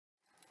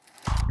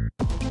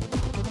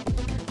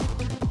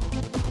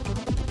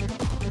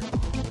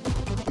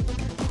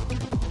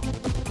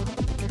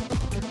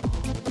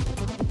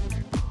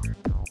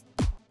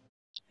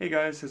Hey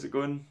guys, how's it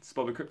going? It's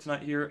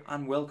BobbyKBikes here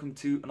and welcome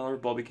to another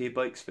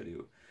BobbyKBikes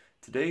video.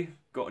 Today,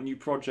 got a new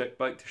project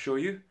bike to show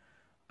you.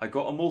 I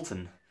got a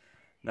Moulton.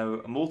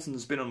 Now, a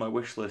Moulton's been on my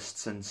wish list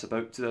since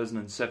about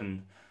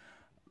 2007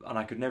 and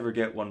I could never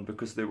get one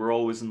because they were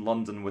always in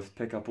London with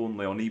pickup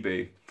only on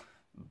eBay.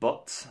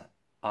 But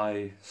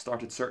I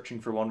started searching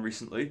for one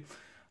recently.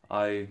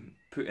 I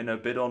put in a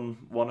bid on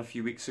one a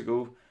few weeks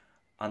ago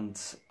and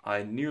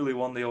I nearly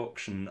won the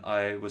auction.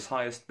 I was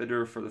highest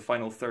bidder for the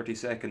final 30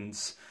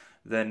 seconds.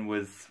 Then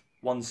with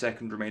 1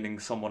 second remaining,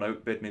 someone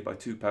outbid me by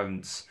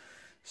 £2.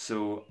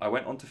 So I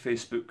went onto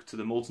Facebook to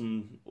the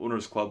Moulton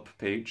Owners Club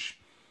page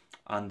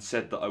and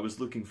said that I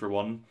was looking for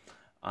one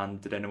and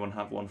did anyone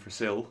have one for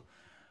sale.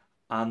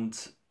 And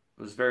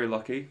I was very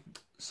lucky.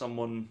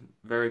 Someone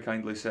very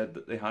kindly said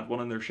that they had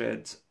one in their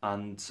shed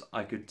and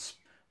I could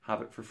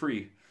have it for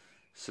free.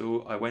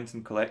 So I went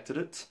and collected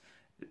it.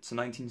 It's a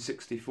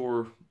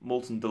 1964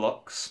 Moulton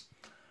Deluxe.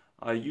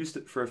 I used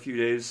it for a few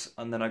days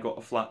and then I got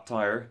a flat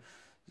tyre.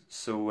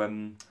 So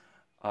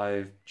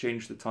I've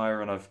changed the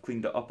tyre and I've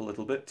cleaned it up a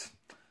little bit.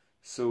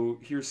 So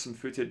here's some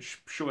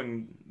footage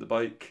showing the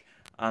bike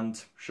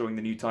and showing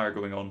the new tyre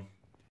going on.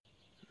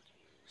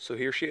 So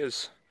here she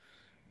is,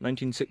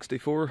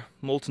 1964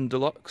 Moulton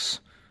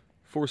Deluxe,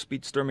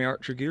 4-speed Sturmey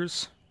Archer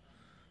gears.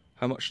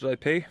 How much did I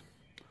pay?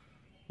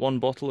 1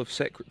 bottle of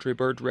Secretary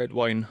Bird red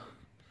wine.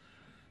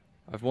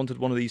 I've wanted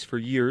one of these for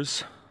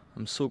years.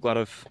 I'm so glad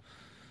I've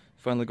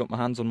finally got my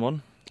hands on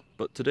one.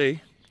 But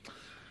today,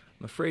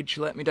 I'm afraid she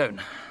let me down.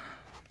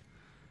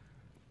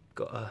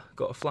 Got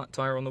a flat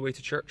tyre on the way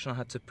to church and I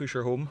had to push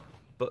her home.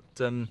 But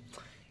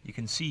you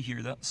can see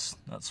here that's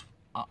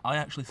I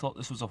actually thought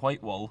this was a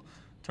white wall.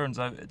 Turns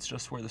out it's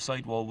just where the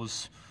sidewall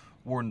was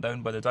worn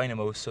down by the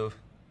dynamo, so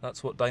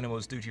that's what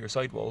dynamos do to your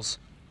sidewalls.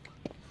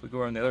 If we go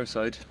around the other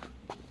side,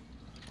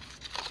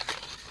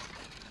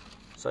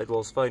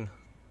 sidewall's fine.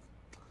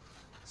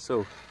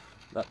 So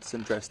that's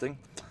interesting.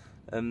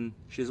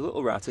 She's a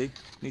little ratty,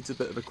 needs a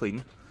bit of a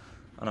clean.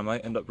 And I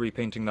might end up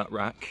repainting that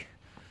rack,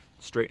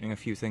 straightening a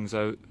few things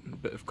out, a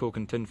bit of coke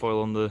and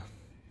tinfoil on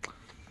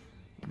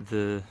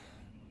the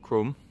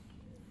chrome.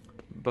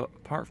 But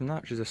apart from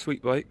that, she's a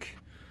sweet bike.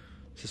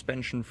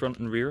 Suspension front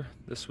and rear.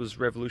 This was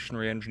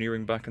revolutionary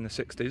engineering back in the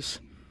 60s.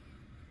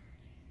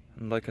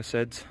 And like I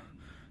said,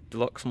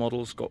 deluxe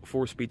models got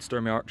 4-speed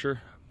Sturmey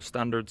Archer.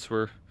 Standards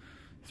were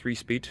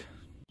 3-speed.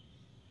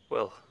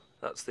 Well,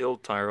 that's the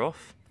old tyre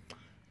off.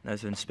 Now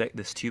to inspect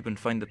this tube and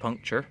find the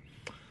puncture.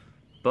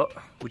 But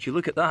would you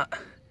look at that?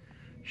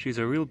 She's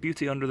a real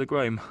beauty under the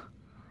grime.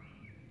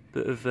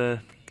 Bit of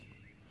a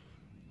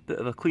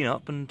clean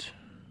up and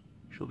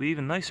she'll be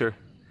even nicer.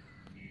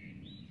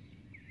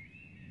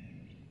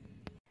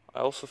 I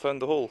also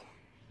found the hole.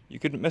 You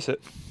couldn't miss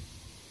it.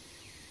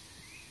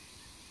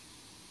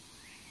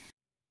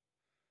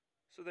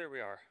 So there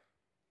we are.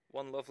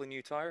 One lovely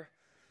new tyre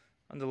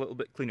and a little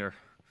bit cleaner.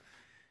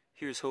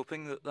 Here's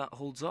hoping that that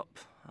holds up,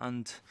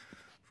 and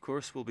of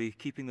course we'll be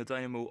keeping the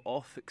dynamo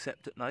off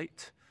except at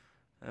night.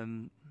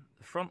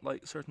 The front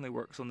light certainly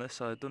works on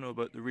this. I don't know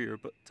about the rear,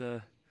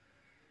 but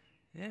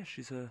yeah,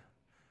 she's a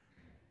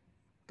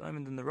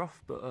diamond in the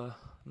rough, but a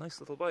nice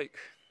little bike.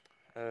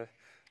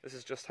 This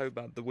is just how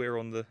bad the wear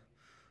on the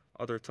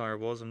other tyre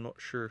was. I'm not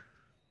sure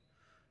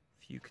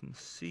if you can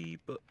see,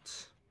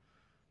 but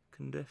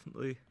can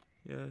definitely,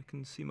 yeah, I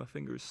can see my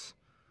fingers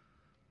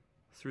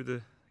through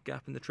the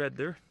gap in the tread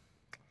there.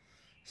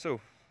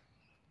 So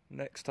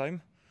next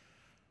time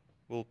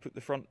we'll put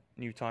the front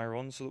new tyre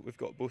on so that we've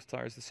got both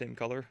tyres the same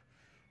colour.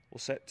 We'll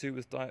set to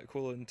with Diet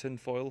Cola and tin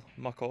foil,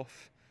 muck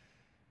off,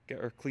 get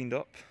her cleaned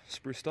up,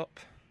 spruced up.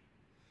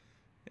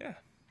 Yeah.